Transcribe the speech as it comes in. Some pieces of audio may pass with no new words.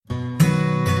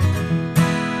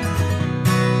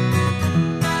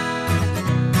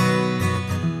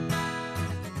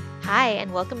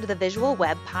and welcome to the Visual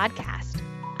Web Podcast.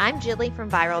 I'm Jilly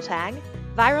from Viral Tag.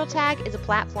 Viral Tag is a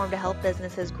platform to help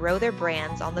businesses grow their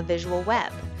brands on the visual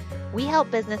web. We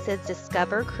help businesses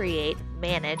discover, create,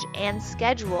 manage, and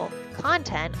schedule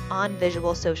content on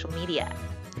visual social media.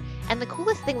 And the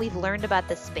coolest thing we've learned about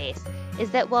this space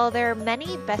is that while there are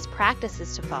many best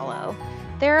practices to follow,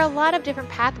 there are a lot of different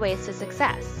pathways to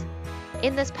success.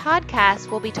 In this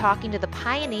podcast, we'll be talking to the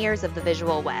pioneers of the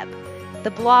visual web, the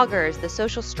bloggers, the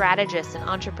social strategists, and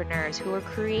entrepreneurs who are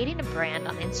creating a brand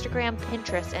on Instagram,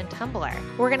 Pinterest, and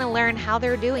Tumblr. We're going to learn how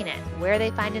they're doing it, where they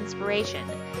find inspiration,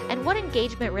 and what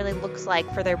engagement really looks like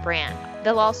for their brand.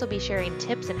 They'll also be sharing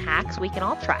tips and hacks we can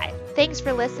all try. Thanks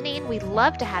for listening. We'd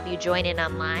love to have you join in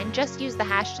online. Just use the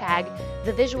hashtag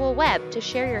 #TheVisualWeb to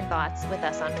share your thoughts with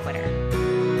us on Twitter.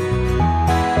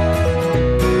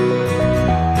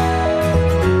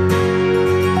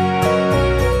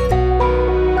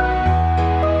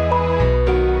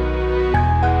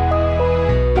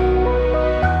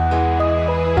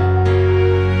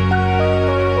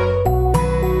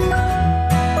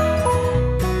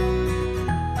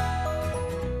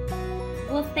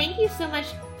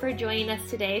 For joining us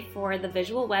today for the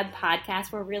Visual Web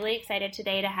Podcast. We're really excited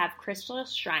today to have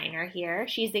Schreiner here.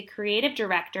 She's a creative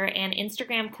director and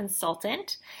Instagram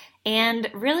consultant and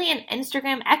really an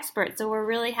Instagram expert. So we're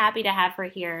really happy to have her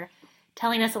here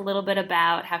telling us a little bit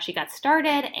about how she got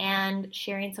started and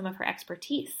sharing some of her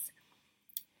expertise.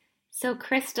 So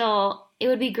Crystal, it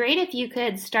would be great if you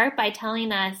could start by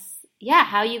telling us,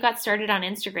 how you got started on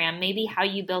Instagram, maybe how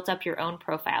you built up your own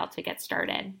profile to get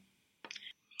started.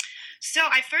 So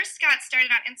I first got started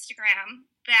on Instagram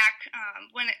back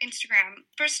when Instagram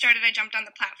first started. I jumped on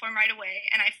the platform right away,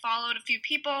 and I followed a few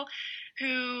people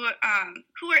who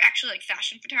were actually like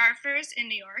fashion photographers in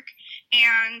New York.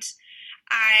 And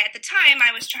at the time,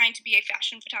 I was trying to be a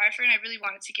fashion photographer, and I really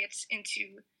wanted to get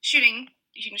into shooting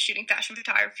fashion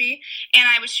photography. And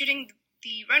I was shooting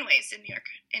the runways in New York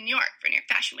for New York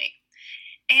Fashion Week.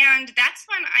 And that's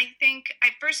when I think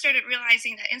I first started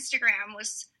realizing that Instagram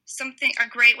was a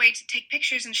great way to take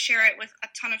pictures and share it with a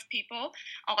ton of people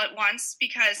all at once,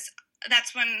 because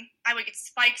that's when I would get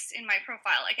spikes in my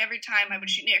profile. Like every time I would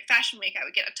shoot New York Fashion Week, I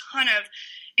would get a ton of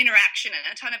interaction and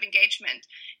a ton of engagement.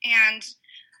 And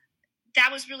that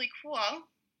was really cool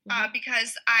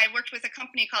because I worked with a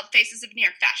company called Faces of New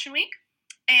York Fashion Week.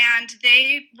 And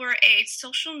they were a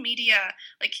social media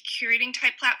like curating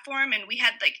type platform, and we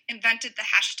had like invented the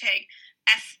hashtag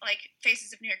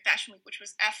Faces of New York Fashion Week, which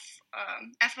was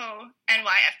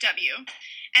FONYFW.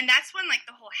 And that's when like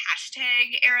the whole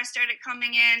hashtag era started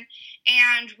coming in,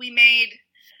 and we made,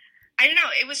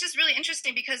 it was just really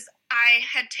interesting because I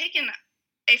had taken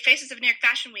a Faces of New York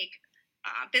Fashion Week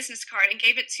business card and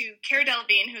gave it to Cara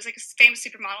Delevingne, who's like a famous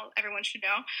supermodel everyone should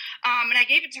know. And I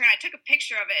gave it to her, and I took a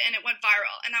picture of it, and it went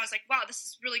viral. And I was like, wow, this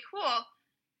is really cool.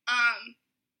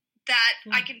 That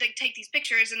I can like take these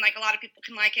pictures and like a lot of people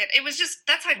can like it. It was just,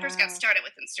 that's how I first got started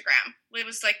with Instagram. It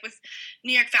was like with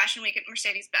New York Fashion Week at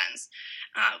Mercedes-Benz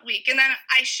week. And then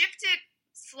I shifted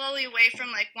slowly away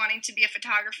from like wanting to be a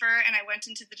photographer, and I went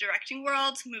into the directing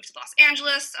world, moved to Los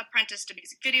Angeles, apprenticed to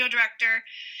music video director.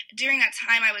 During that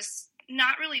time, I was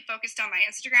not really focused on my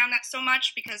Instagram that so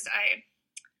much because I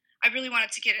really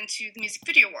wanted to get into the music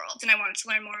video world, and I wanted to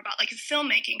learn more about like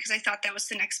filmmaking because I thought that was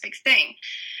the next big thing.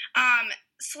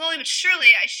 Slowly but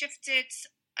surely, I shifted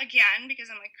again because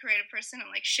I'm like a creative person.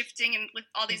 I'm like shifting and with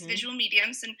all these visual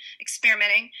mediums and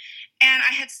experimenting. And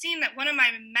I had seen that one of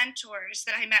my mentors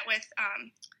that I met with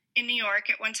in New York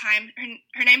at one time,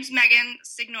 her name's Megan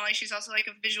Signoli. She's also like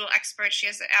a visual expert. She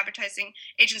has an advertising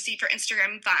agency for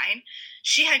Instagram and Vine.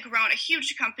 She had grown a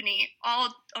huge company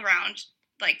all around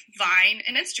like Vine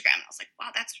and Instagram. I was like,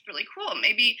 wow, that's really cool.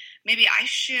 Maybe I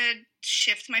should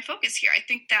shift my focus here. I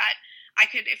think that I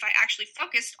could, if I actually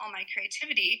focused all my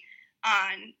creativity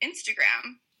on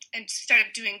Instagram and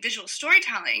started doing visual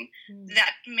storytelling,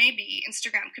 that maybe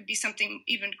Instagram could be something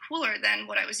even cooler than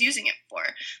what I was using it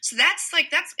for. So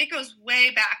it goes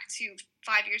way back to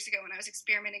 5 years ago when I was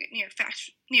experimenting at New York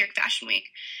Fashion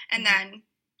Week, and then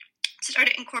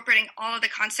started incorporating all of the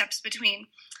concepts between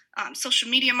social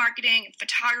media marketing and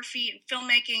photography and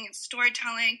filmmaking and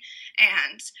storytelling,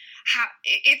 and how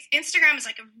Instagram is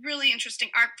like a really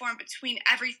interesting art form between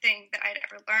everything that I'd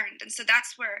ever learned. And so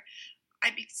that's where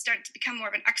I started to become more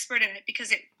of an expert in it,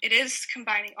 because it is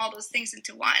combining all those things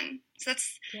into one. So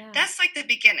that's like the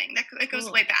beginning. That goes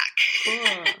way back.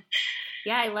 Cool.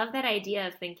 Yeah, I love that idea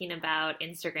of thinking about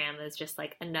Instagram as just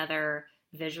like another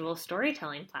visual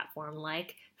storytelling platform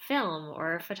like film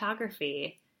or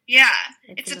photography. Yeah,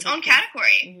 it's its own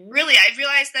category. Mm-hmm. Really, I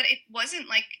realized that it wasn't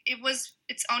like it was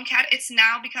its own it's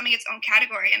now becoming its own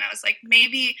category. And I was like,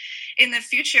 maybe in the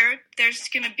future there's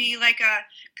going to be like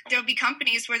there'll be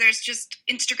companies where there's just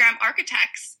Instagram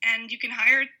architects, and you can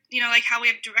hire, like how we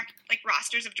have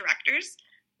rosters of directors.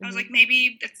 I was like,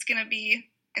 maybe it's going to be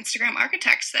Instagram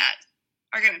architects that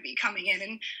are going to be coming in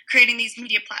and creating these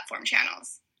media platform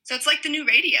channels. So it's like the new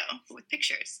radio with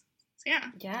pictures. So yeah.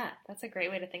 Yeah, that's a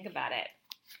great way to think about it.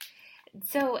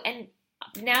 So, and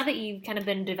now that you've kind of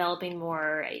been developing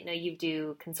more, you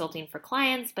do consulting for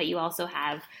clients, but you also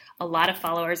have a lot of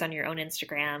followers on your own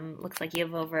Instagram. Looks like you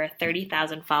have over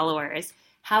 30,000 followers.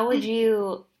 How would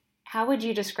you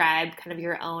describe kind of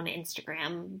your own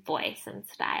Instagram voice and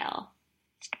style?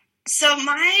 So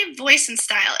my voice and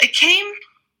style, it came,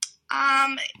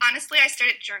 honestly, I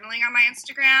started journaling on my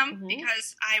Instagram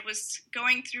because I was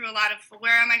going through a lot of,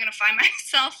 where am I going to find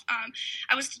myself?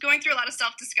 I was going through a lot of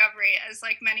self-discovery, as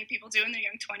like many people do in their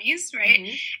young 20s, right?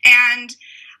 And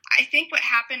I think what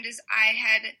happened is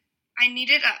I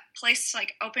needed a place to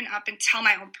like open up and tell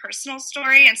my own personal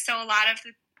story. And so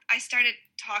I started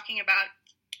talking about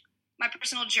my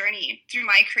personal journey through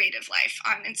my creative life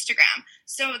on Instagram.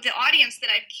 So the audience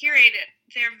that I've curated,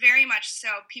 they're very much so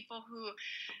people who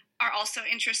are also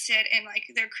interested in like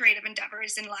their creative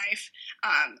endeavors in life.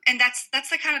 And that's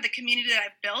the kind of the community that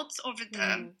I've built over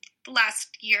the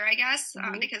last year, I guess,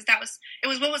 because it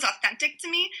was what was authentic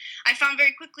to me. I found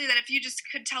very quickly that if you just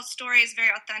could tell stories very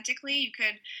authentically, you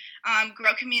could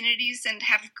grow communities and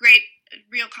have great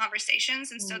real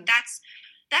conversations. And so that's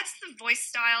the voice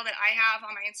style that I have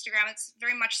on my Instagram. It's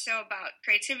very much so about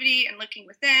creativity and looking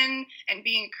within and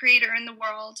being a creator in the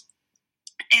world.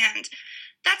 And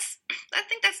I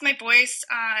think that's my voice.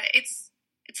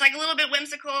 It's like a little bit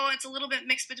whimsical. It's a little bit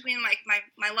mixed between like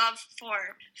my love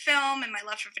for film and my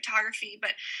love for photography.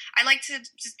 But I like to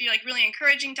just be like really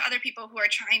encouraging to other people who are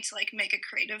trying to like make a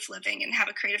creative living and have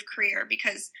a creative career,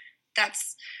 because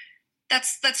that's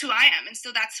who I am. And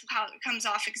so that's how it comes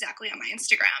off exactly on my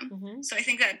Instagram. So I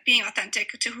think that being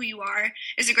authentic to who you are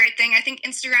is a great thing. I think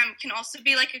Instagram can also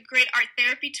be like a great art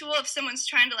therapy tool. If someone's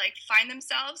trying to like find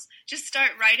themselves, just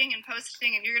start writing and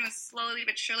posting, and you're going to slowly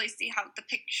but surely see how the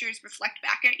pictures reflect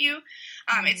back at you.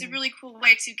 It's a really cool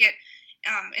way to get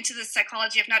into the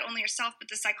psychology of not only yourself, but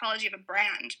the psychology of a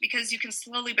brand, because you can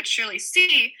slowly but surely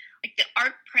see like the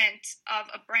art print of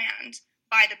a brand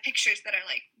by the pictures that are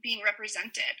like being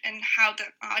represented and how the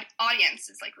audience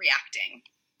is like reacting.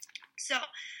 So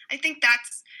I think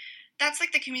that's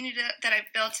like the community that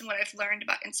I've built and what I've learned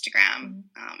about Instagram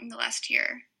in the last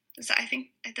year. Does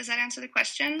that answer the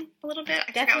question a little bit?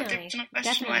 I forgot what the original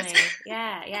question was.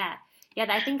 Yeah.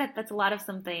 I think that's a lot of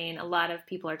something a lot of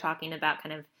people are talking about,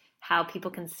 kind of how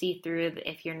people can see through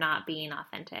if you're not being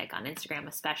authentic on Instagram,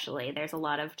 especially. There's a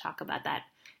lot of talk about that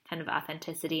kind of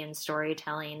authenticity and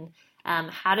storytelling.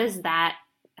 How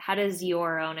does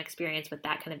your own experience with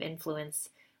that kind of influence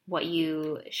what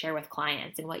you share with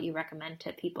clients and what you recommend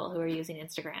to people who are using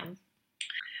Instagram?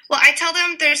 Well, I tell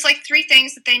them there's like 3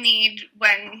 things that they need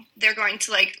when they're going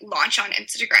to like launch on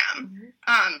Instagram.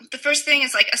 The first thing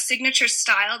is like a signature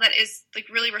style that is like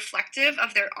really reflective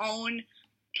of their own,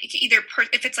 either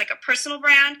if it's like a personal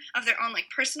brand, of their own like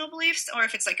personal beliefs, or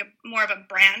if it's like more of a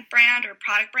brand or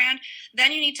product brand.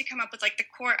 Then you need to come up with like the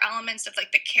core elements of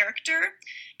like the character,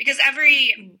 because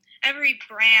every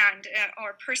brand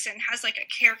or person has like a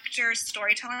character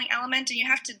storytelling element, and you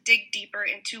have to dig deeper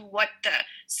into what the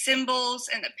symbols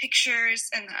and the pictures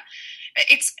and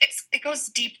it goes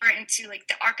deeper into like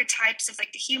the archetypes of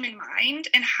like the human mind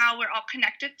and how we're all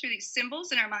connected through these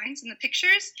symbols in our minds and the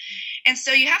pictures. And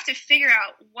so you have to figure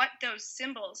out what those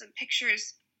symbols and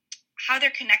pictures, how they're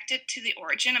connected to the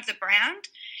origin of the brand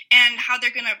and how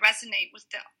they're going to resonate with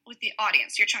the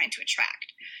audience you're trying to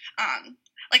attract.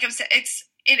 Like I said,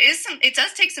 it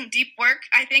does take some deep work,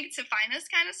 I think, to find this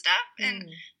kind of stuff. And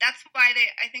that's why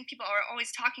I think people are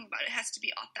always talking about it has to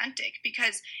be authentic,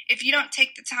 because if you don't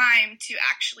take the time to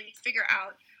actually figure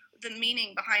out the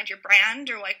meaning behind your brand,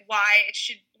 or like why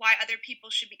other people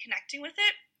should be connecting with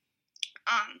it,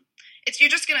 you're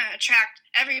just going to attract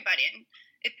everybody. And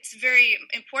it's very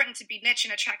important to be niche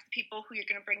and attract the people who you're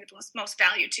going to bring the most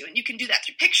value to. And you can do that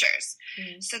through pictures.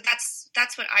 So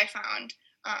that's what I found.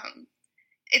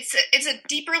 It's a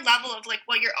deeper level of like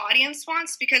what your audience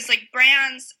wants, because like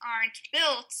brands aren't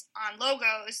built on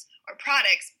logos or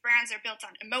products. Brands are built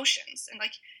on emotions, and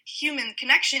like human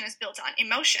connection is built on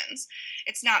emotions.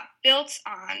 It's not built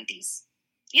on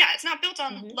it's not built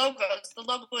on logos. The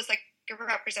logo is like a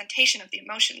representation of the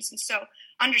emotions. And so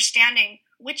understanding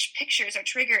which pictures are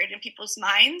triggered in people's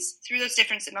minds through those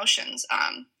different emotions,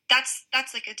 that's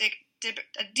like a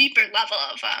deeper level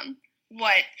of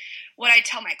what I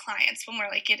tell my clients when we're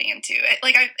like getting into it.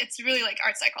 Like it's really like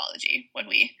art psychology when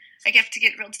I get to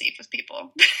get real deep with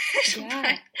people.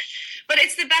 Yeah. but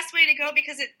it's the best way to go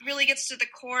because it really gets to the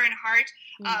core and heart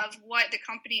of what the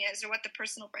company is or what the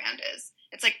personal brand is.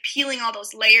 It's like peeling all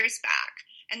those layers back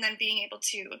and then being able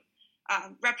to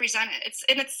represent it.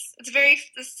 It's very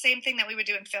the same thing that we would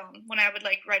do in film when I would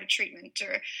like write a treatment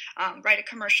or write a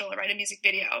commercial or write a music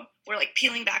video. We're like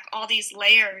peeling back all these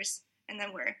layers and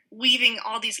then we're weaving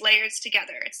all these layers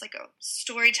together. It's like a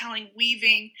storytelling,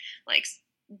 weaving, like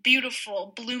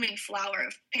beautiful blooming flower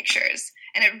of pictures,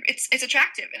 and it's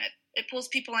attractive and it pulls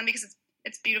people in because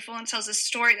it's beautiful and tells a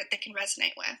story that they can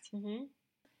resonate with. Mm-hmm.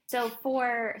 So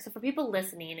for people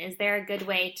listening, is there a good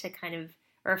way to kind of,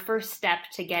 or a first step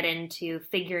to get into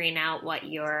figuring out what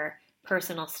your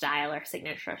personal style or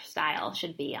signature style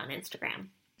should be on Instagram?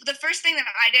 The first thing that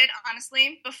I did,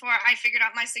 honestly, before I figured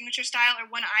out my signature style, or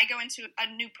when I go into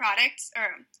a new product,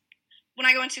 or when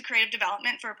I go into creative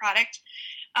development for a product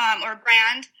or a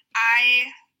brand,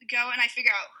 I go and I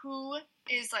figure out who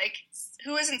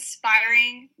is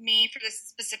inspiring me for this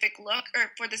specific look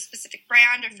or for this specific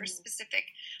brand or for specific,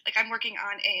 like I'm working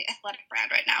on a athletic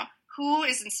brand right now. Who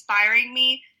is inspiring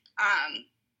me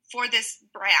for this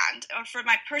brand? Or for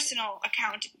my personal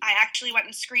account, I actually went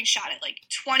and screenshotted like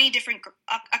 20 different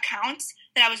accounts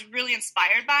that I was really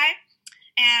inspired by.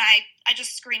 And I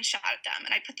just screenshotted them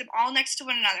and I put them all next to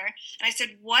one another. And I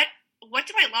said, what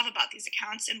do I love about these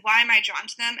accounts and why am I drawn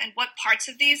to them? And what parts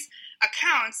of these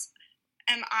accounts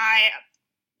am I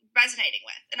resonating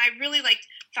with? And I really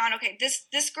found, okay,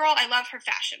 this girl, I love her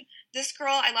fashion. This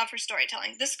girl, I love her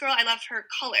storytelling. This girl, I love her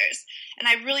colors. And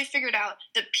I really figured out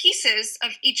the pieces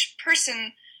of each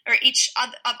person or each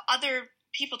of other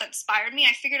people that inspired me.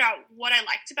 I figured out what I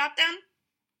liked about them.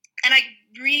 And I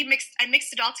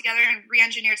mixed it all together and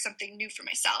re-engineered something new for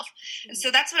myself. And so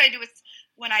that's what I do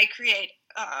when I create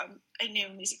a new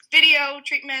music video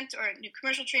treatment or a new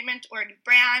commercial treatment or a new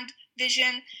brand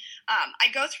vision. I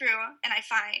go through and I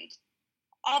find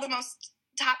all the most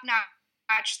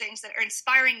top-notch things that are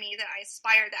inspiring me that I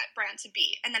aspire that brand to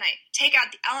be. And then I take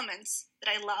out the elements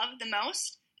that I love the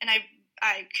most and I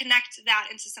connect that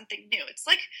into something new.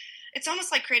 It's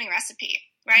almost like creating a recipe,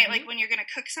 right? Mm-hmm. Like when you're going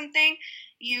to cook something,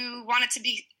 you want it to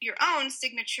be your own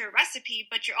signature recipe,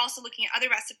 but you're also looking at other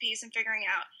recipes and figuring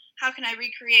out how can I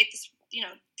recreate this,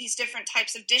 these different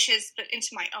types of dishes, but into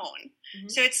my own. Mm-hmm.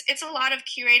 So it's a lot of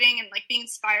curating and like being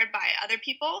inspired by other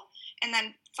people and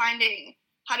then finding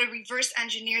how to reverse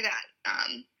engineer that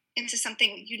into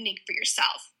something unique for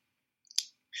yourself.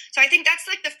 So I think that's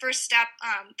like the first step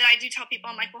that I do tell people.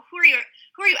 I'm like, well, who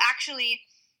are you actually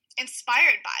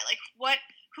inspired by? Like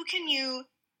who can you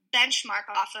benchmark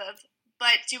off of,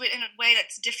 but do it in a way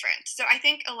that's different? So I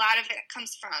think a lot of it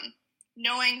comes from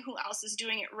knowing who else is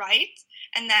doing it right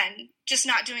and then just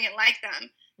not doing it like them,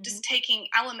 just taking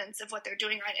elements of what they're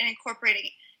doing right and incorporating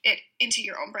it into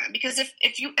your own brand. Because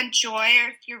if you enjoy or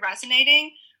if you're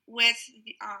resonating with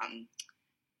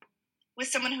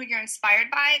someone who you're inspired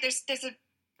by,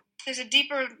 there's a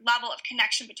deeper level of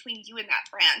connection between you and that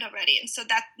brand already. And so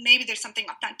that maybe there's something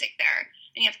authentic there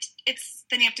and you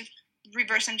have to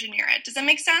reverse engineer it. Does that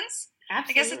make sense?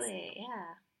 Absolutely.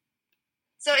 Yeah.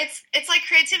 So it's like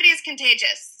creativity is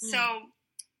contagious. So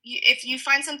if you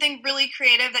find something really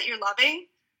creative that you're loving,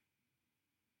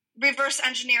 reverse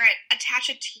engineer it, attach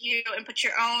it to you and put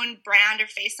your own brand or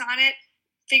face on it.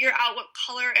 Figure out what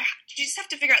color. You just have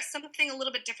to figure out something a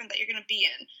little bit different that you're going to be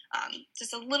in.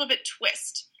 Just a little bit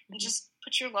twist and just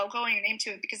put your logo and your name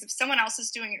to it, because if someone else is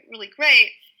doing it really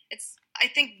great, I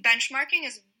think benchmarking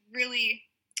is really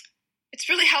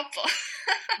helpful.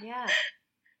 Yeah.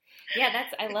 Yeah,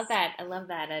 I love that. I love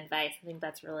that advice. I think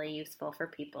that's really useful for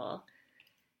people.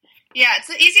 Yeah, it's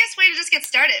the easiest way to just get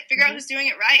started. Figure out who's doing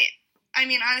it right. I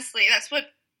mean, honestly, that's what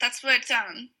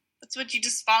you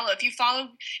just follow. If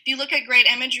you look at great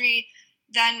imagery,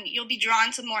 then you'll be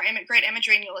drawn to more great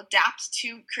imagery and you'll adapt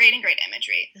to creating great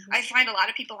imagery. Mm-hmm. I find a lot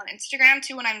of people on Instagram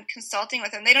too, when I'm consulting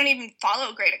with them, they don't even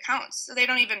follow great accounts. So they're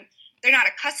not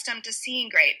accustomed to seeing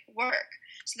great work.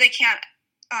 So they can't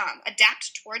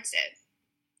adapt towards it.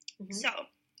 Mm-hmm. So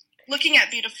looking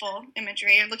at beautiful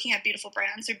imagery or looking at beautiful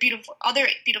brands or other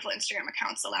beautiful Instagram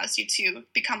accounts allows you to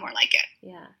become more like it.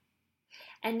 Yeah.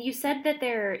 And you said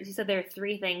there are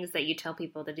 3 things that you tell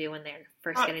people to do when they're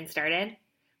first getting started.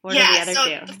 What are the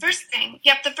other 2? The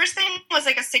first thing was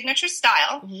like a signature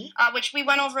style, which we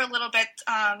went over a little bit.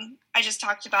 I just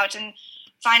talked about, and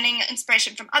finding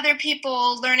inspiration from other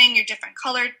people, learning your different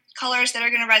colors that are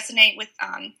going to resonate with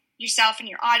yourself and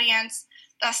your audience.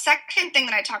 the second thing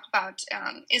that I talk about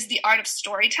is the art of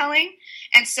storytelling.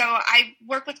 And so I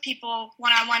work with people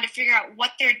one-on-one to figure out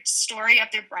what their story of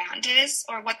their brand is,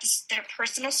 or what their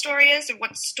personal story is, or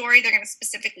what story they're going to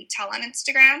specifically tell on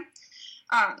Instagram.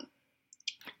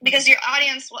 Because your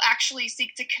audience will actually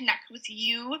seek to connect with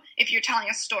you if you're telling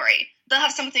a story. They'll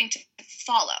have something to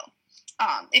follow.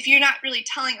 If you're not really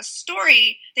telling a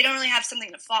story, they don't really have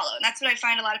something to follow. And that's what I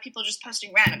find a lot of people just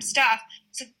posting random stuff.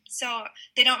 So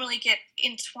they don't really get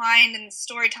entwined in the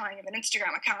storytelling of an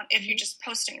Instagram account if you're just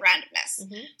posting randomness.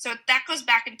 Mm-hmm. So that goes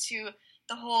back into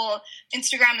the whole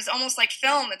Instagram is almost like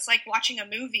film. It's like watching a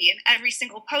movie, and every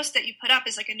single post that you put up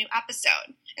is like a new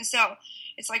episode. And so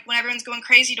it's like when everyone's going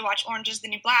crazy to watch Orange is the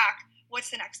New Black, what's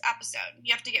the next episode?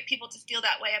 You have to get people to feel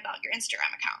that way about your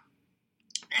Instagram account.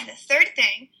 And the third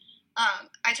thing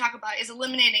I talk about is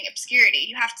eliminating obscurity.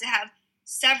 You have to have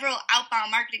several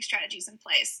outbound marketing strategies in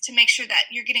place to make sure that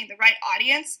you're getting the right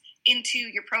audience into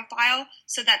your profile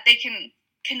so that they can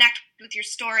connect with your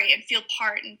story and feel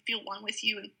part and feel one with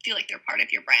you and feel like they're part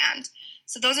of your brand.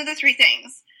 So those are the three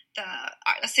things: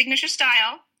 the signature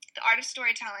style, the art of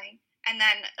storytelling, and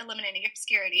then eliminating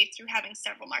obscurity through having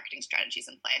several marketing strategies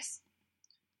in place.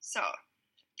 So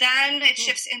then it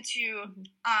shifts into,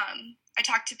 I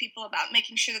talk to people about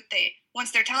making sure that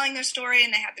once they're telling their story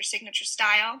and they have their signature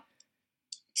style,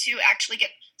 to actually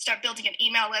start building an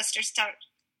email list or start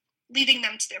leading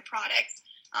them to their product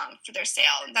for their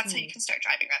sale. And that's how you can start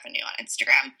driving revenue on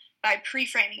Instagram, by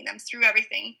pre-framing them through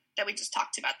everything that we just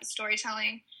talked about, the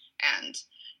storytelling and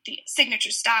the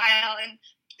signature style, and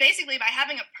basically by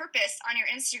having a purpose on your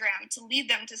Instagram to lead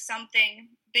them to something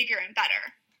bigger and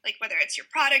better, like whether it's your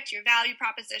product, your value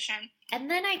proposition.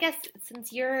 And then I guess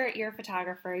since you're a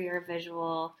photographer, you're a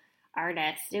visual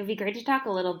artist, it would be great to talk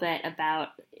a little bit about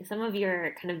some of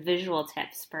your kind of visual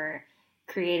tips for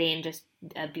creating just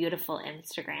a beautiful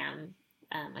Instagram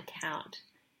account.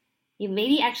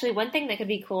 Maybe actually one thing that could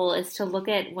be cool is to look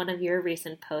at one of your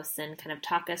recent posts and kind of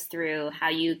talk us through how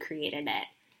you created it.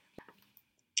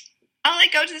 I'll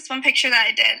go to this one picture that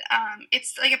I did.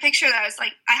 It's like a picture that I was I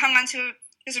hung onto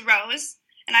as a rose,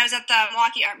 and I was at the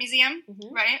Milwaukee Art Museum,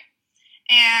 right?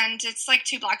 And it's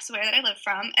 2 blocks away that I live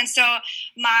from. And so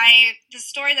the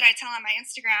story that I tell on my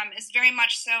Instagram is very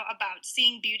much so about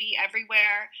seeing beauty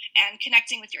everywhere and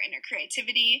connecting with your inner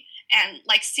creativity and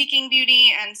seeking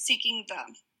beauty and seeking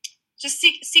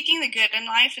the good in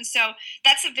life. And so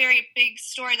that's a very big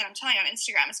story that I'm telling on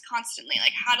Instagram, is constantly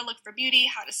how to look for beauty,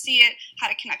 how to see it, how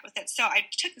to connect with it. So I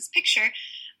took this picture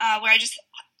where I just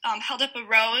held up a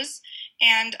rose,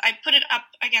 and I put it up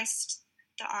against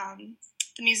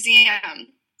the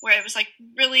museum where it was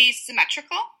really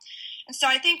symmetrical. And so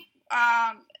I think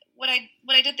what I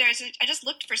did there is I just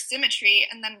looked for symmetry,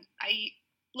 and then I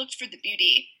looked for the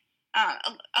beauty.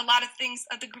 A lot of things,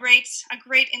 a great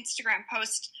Instagram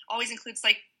post always includes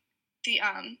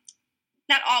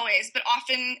not always, but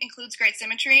often includes great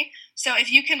symmetry. So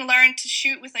if you can learn to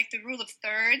shoot with the rule of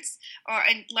thirds,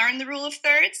 and learn the rule of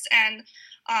thirds and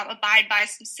abide by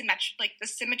some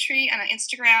symmetry on an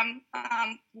Instagram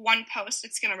one post,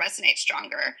 it's going to resonate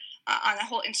stronger on the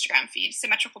whole Instagram feed.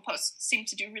 Symmetrical posts seem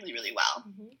to do really, really well.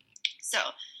 So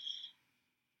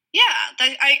yeah,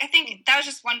 I think that was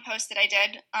just one post that I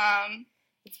did.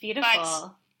 It's beautiful.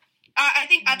 But I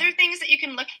think other things that you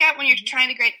can look at when you're trying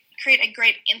to create a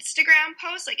great Instagram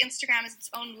post, Instagram is its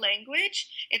own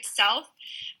language itself,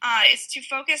 is to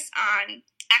focus on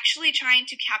actually trying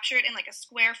to capture it in a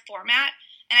square format.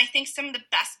 And I think some of the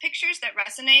best pictures that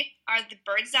resonate are the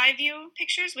bird's eye view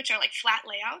pictures, which are flat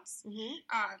layouts.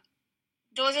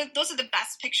 Those are the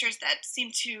best pictures that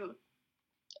seem to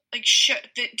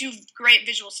do great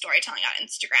visual storytelling on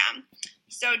Instagram.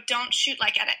 So don't shoot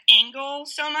at an angle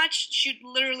so much. Shoot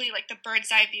literally the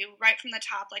bird's eye view right from the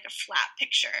top, a flat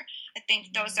picture. I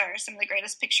think those are some of the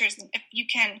greatest pictures. And if you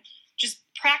can just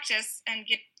practice and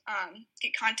get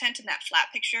content in that flat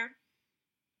picture,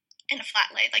 in a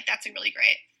flat lay, that's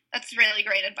really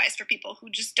great advice for people who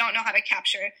just don't know how to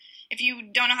capture. If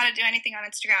you don't know how to do anything on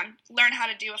Instagram, learn how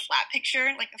to do a flat picture,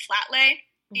 a flat lay.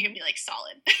 You can be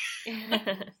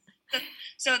solid.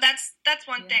 So that's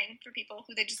one thing for people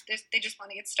who they just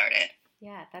want to get started.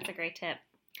 Yeah, that's a great tip.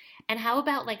 And how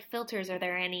about filters? Are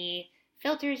there any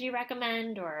filters you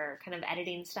recommend, or kind of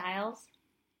editing styles?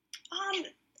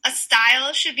 A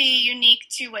style should be unique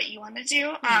to what you want to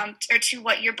do, or to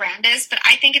what your brand is. But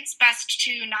I think it's best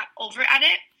to not over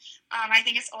edit. I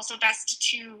think it's also best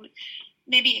to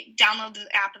maybe download the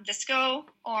app Visco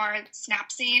or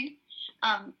Snapseed.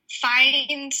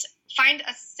 Find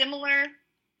a similar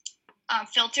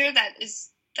filter that is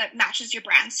that matches your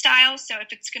brand style. So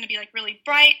if it's going to be like really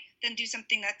bright, then do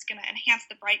something that's going to enhance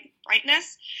the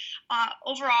brightness.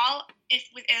 Overall,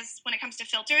 when it comes to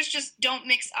filters, just don't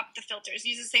mix up the filters.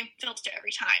 Use the same filter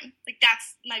every time. Like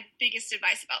that's my biggest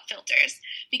advice about filters,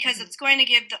 because it's going to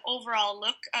give the overall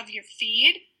look of your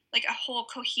feed like a whole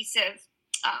cohesive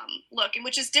look, and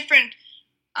which is different.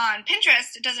 On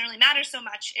Pinterest, it doesn't really matter so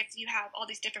much if you have all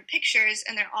these different pictures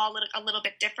and they're all a little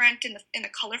bit different in the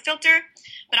color filter.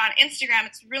 But on Instagram,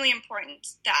 it's really important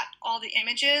that all the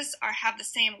images have the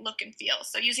same look and feel.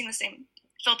 So using the same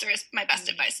filter is my best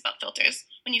advice about filters.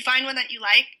 When you find one that you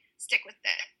like, stick with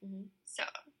it. Mm-hmm. So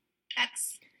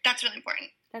that's really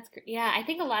important. That's great. Yeah, I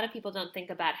think a lot of people don't think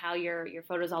about how your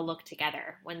photos all look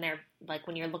together when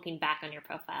you're looking back on your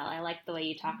profile. I like the way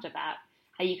you talked about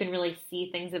how you can really see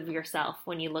things of yourself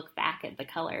when you look back at the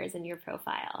colors in your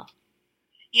profile.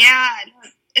 Yeah,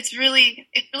 it really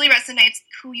resonates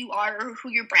who you are or who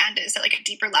your brand is at like a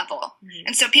deeper level. Mm-hmm.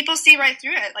 And so people see right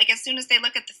through it. Like as soon as they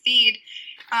look at the feed,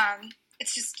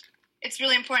 it's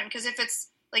really important, because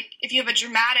if you have a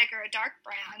dramatic or a dark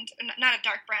brand, not a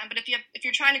dark brand, but if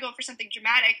you're trying to go for something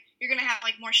dramatic, you're going to have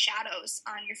like more shadows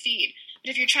on your feed. But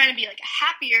if you're trying to be like a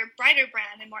happier, brighter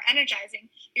brand and more energizing,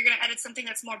 you're going to edit something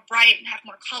that's more bright and have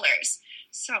more colors.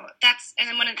 So and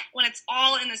then when it's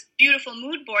all in this beautiful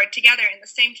mood board together in the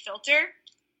same filter,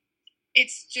 it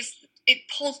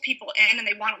pulls people in and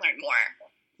they want to learn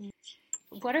more.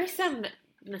 What are some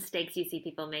mistakes you see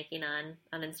people making on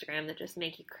Instagram that just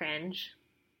make you cringe?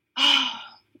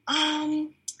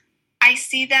 I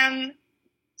see them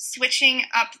switching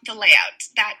up the layout.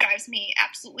 That drives me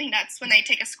absolutely nuts when they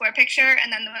take a square picture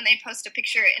and then when they post a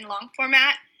picture in long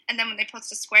format and then when they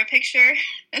post a square picture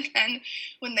and then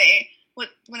when they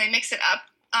mix it up.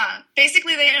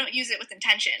 Basically, they don't use it with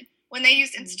intention. When they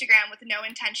use Instagram with no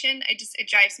intention, it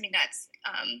drives me nuts.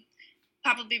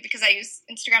 Probably because I use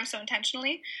Instagram so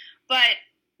intentionally. But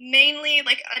mainly,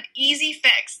 like an easy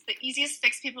fix, the easiest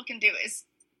fix people can do is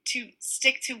to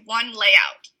stick to one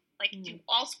layout. Like do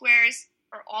all squares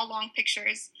or all long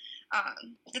pictures.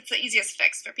 That's the easiest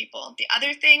fix for people. The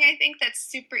other thing I think that's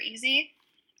super easy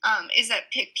is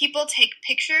that people take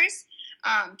pictures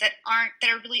that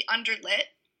are really underlit.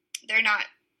 They're not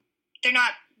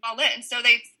well lit, and so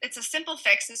it's a simple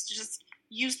fix is to just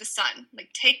use the sun. Like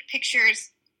take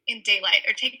pictures in daylight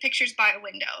or take pictures by a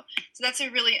window. So that's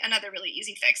another really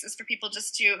easy fix is for people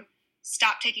just to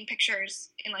stop taking pictures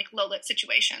in like low lit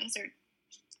situations. Or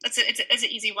it's an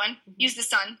easy one. Mm-hmm. Use the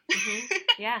sun. Mm-hmm.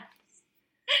 Yeah.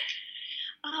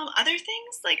 Other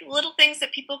things, like little things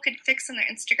that people could fix on their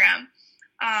Instagram.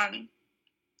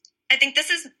 I think this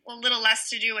is a little less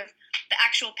to do with the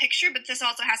actual picture, but this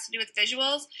also has to do with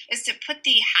visuals, is to put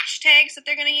the hashtags that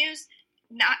they're going to use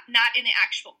not in the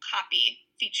actual copy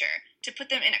feature, to put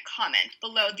them in a comment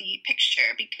below the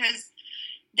picture, because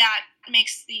that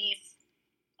makes the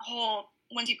whole,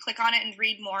 once you click on it and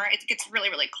read more, it gets really,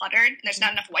 really cluttered and there's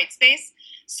not enough white space.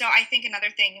 So I think another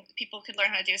thing people could learn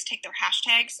how to do is take their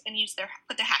hashtags and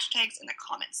put their hashtags in the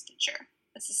comments feature.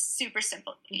 That's a super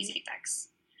simple, easy fix.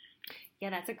 Yeah,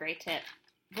 that's a great tip.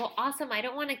 Well, awesome. I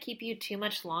don't want to keep you too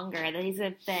much longer. These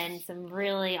have been some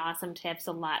really awesome tips,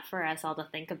 a lot for us all to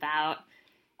think about.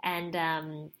 And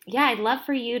I'd love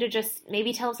for you to just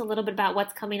maybe tell us a little bit about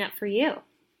what's coming up for you.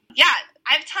 Yeah,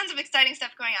 I have tons of exciting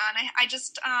stuff going on. I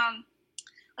just,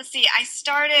 let's see, I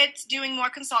started doing more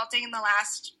consulting in the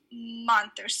last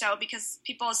month or so because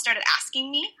people have started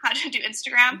asking me how to do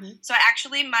Instagram. Mm-hmm. So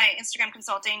my Instagram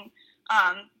consulting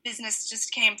business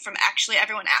just came from actually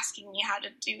everyone asking me how to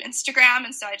do Instagram,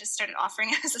 and so I just started offering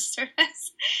it as a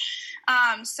service.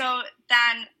 So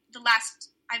then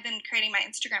I've been creating my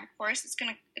Instagram course.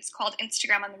 It's called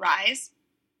Instagram on the Rise,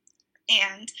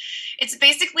 and it's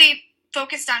basically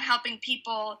focused on helping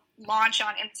people launch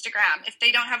on Instagram. If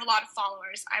they don't have a lot of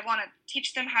followers, I want to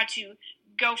teach them how to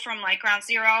go from like ground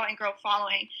zero and grow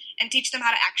following, and teach them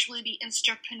how to actually be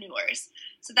Instapreneurs.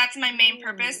 So that's my main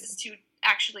purpose, is to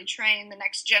actually train the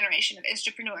next generation of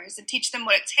Instapreneurs and teach them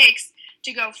what it takes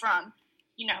to go from,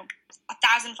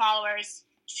 1,000 followers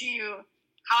to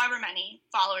however many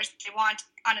followers they want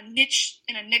in a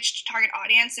niche target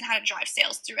audience, and how to drive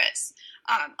sales through it.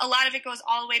 A lot of it goes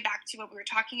all the way back to what we were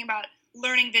talking about,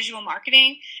 learning visual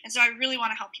marketing. And so I really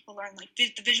want to help people learn like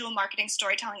the visual marketing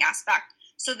storytelling aspect,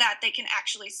 so that they can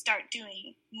actually start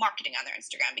doing marketing on their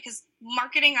Instagram, because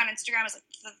marketing on Instagram is like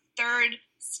the third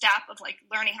step of like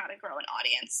learning how to grow an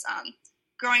audience.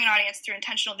 Growing an audience through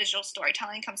intentional visual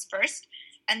storytelling comes first,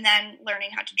 and then learning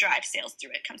how to drive sales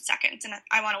through it comes second. And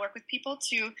I want to work with people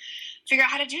to figure out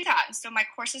how to do that. And so my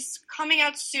course is coming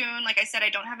out soon. Like I said, I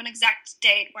don't have an exact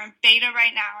date. We're in beta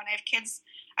right now, and I have kids.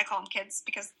 I call them kids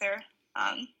because they're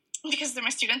because they're my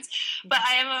students. But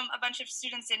I have a bunch of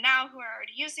students in now who are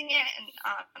already using it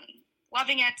and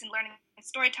loving it and learning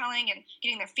storytelling and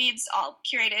getting their feeds all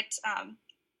curated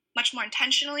much more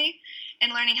intentionally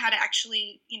and learning how to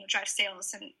actually, drive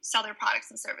sales and sell their products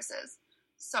and services.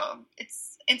 So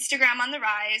it's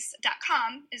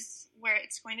instagramontherise.com is where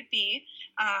it's going to be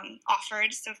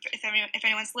offered. So if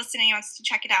anyone's listening and wants to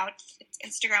check it out, it's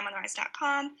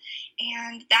instagramontherise.com.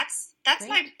 And that's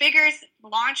my bigger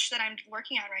launch that I'm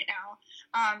working on right now.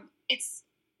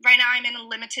 Right now I'm in a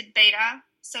limited beta,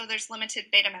 so there's limited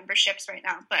beta memberships right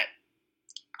now, but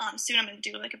soon I'm going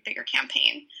to do like a bigger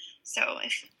campaign. So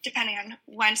depending on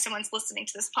when someone's listening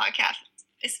to this podcast,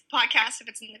 if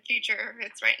it's in the future, or if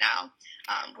it's right now,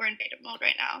 we're in beta mode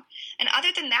right now. And other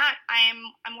than that,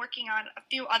 I'm working on a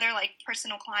few other like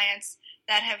personal clients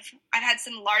that I've had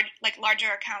some larger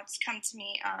accounts come to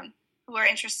me who are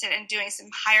interested in doing some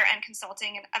higher end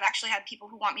consulting, and I've actually had people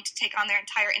who want me to take on their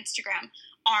entire Instagram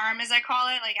arm, as I call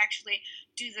it, like actually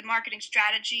do the marketing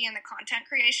strategy and the content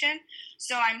creation.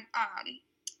 So I'm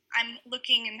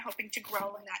looking and hoping to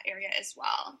grow in that area as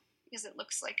well, because it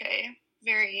looks like a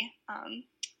very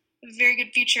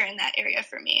good future in that area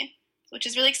for me, which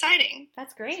is really exciting.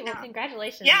 That's great. Well,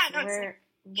 congratulations. Yeah, we'll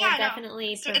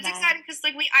definitely. So it's exciting because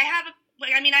I have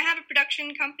a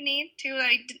production company too.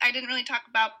 I didn't really talk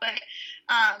about, but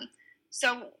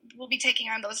so we'll be taking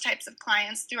on those types of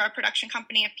clients through our production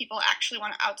company if people actually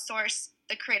want to outsource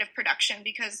the creative production,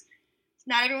 because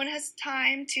not everyone has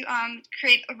time to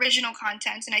create original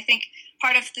content. And I think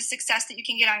part of the success that you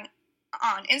can get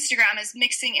on Instagram is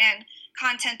mixing in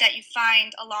content that you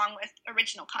find along with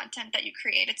original content that you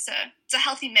create. It's a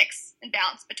healthy mix and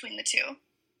balance between the two.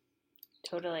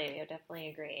 Totally. I definitely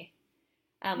agree.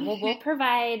 Well, we'll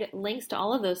provide links to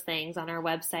all of those things on our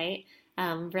website.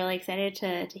 Really excited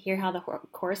to hear how the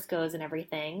course goes and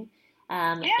everything.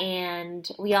 And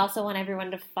we also want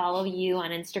everyone to follow you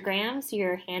on Instagram. So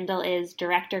your handle is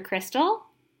Director Crystal.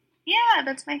 Yeah,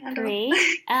 that's my handle. Great.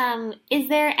 Is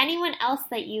there anyone else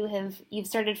that you've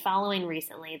started following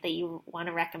recently that you want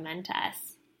to recommend to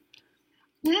us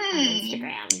on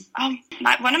Instagram?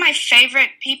 One of my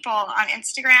favorite people on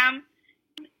Instagram,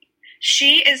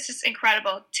 she is just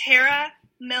incredible. Tara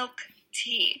Milk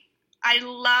Tea. I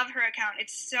love her account.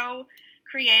 It's so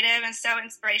creative and so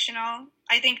inspirational.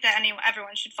 I think that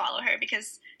everyone should follow her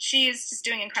because she is just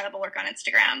doing incredible work on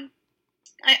Instagram.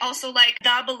 I also like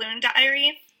The Balloon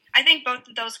Diary. I think both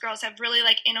of those girls have really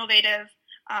like innovative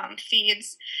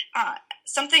feeds.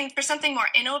 Something more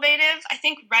innovative, I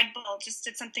think Red Bull just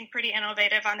did something pretty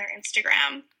innovative on their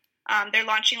Instagram. They're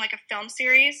launching like a film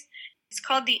series. It's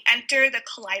called the Enter the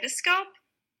Kaleidoscope.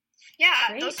 Yeah,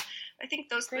 I think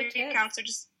those three accounts are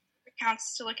just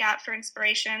accounts to look at for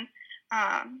inspiration.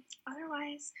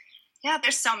 Otherwise, yeah,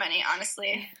 there's so many,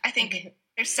 honestly. I think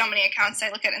there's so many accounts. I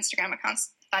look at Instagram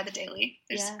accounts by the daily.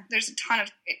 There's a ton of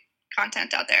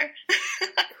content out there.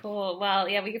 Cool. Well,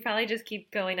 yeah, we could probably just keep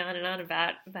going on and on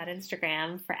about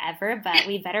Instagram forever, but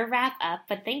we better wrap up.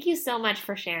 But thank you so much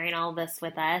for sharing all this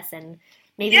with us, and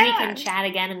maybe we can chat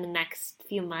again in the next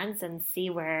few months and see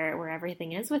where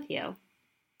everything is with you.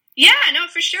 Yeah, no,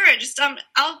 for sure. Just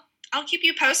I'll keep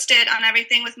you posted on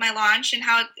everything with my launch and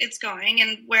how it's going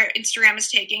and where Instagram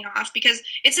is taking off, because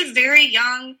it's a very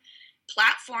young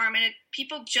platform and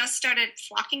people just started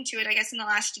flocking to it, I guess, in the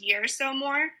last year or so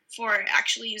more for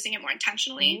actually using it more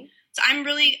intentionally. Mm-hmm. So I'm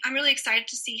really excited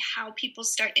to see how people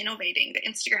start innovating the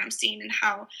Instagram scene and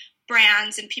how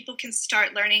brands and people can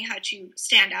start learning how to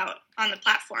stand out on the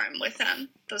platform with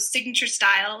those signature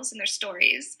styles and their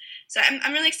stories. So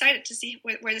I'm really excited to see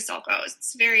where this all goes.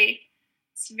 It's very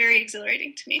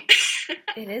exhilarating to me.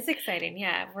 It is exciting.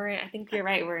 Yeah, I think you're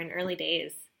right. We're in early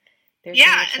days. There's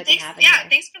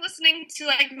thanks for listening to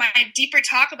like my deeper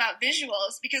talk about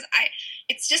visuals, because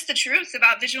it's just the truth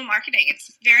about visual marketing.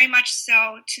 It's very much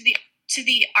so to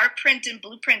the art print and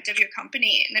blueprint of your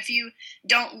company. And if you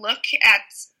don't look at,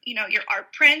 your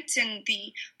art print and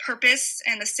the purpose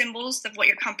and the symbols of what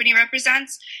your company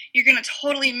represents, you're going to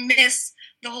totally miss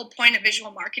the whole point of visual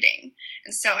marketing.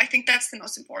 And so I think that's the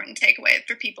most important takeaway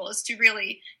for people, is to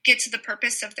really get to the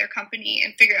purpose of their company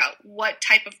and figure out what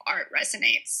type of art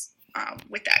resonates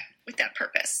with that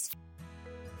purpose.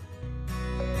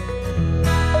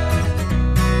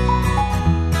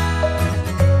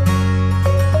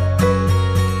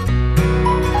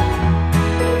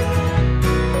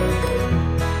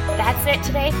 That's it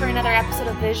today for another episode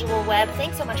of Visual Web.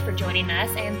 Thanks so much for joining us,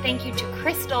 and thank you to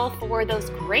Crystal for those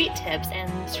great tips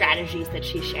and strategies that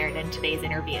she shared in today's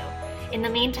interview. In the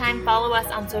meantime, follow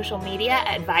us on social media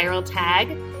at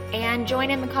ViralTag and join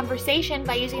in the conversation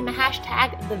by using the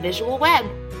hashtag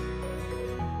 #TheVisualWeb.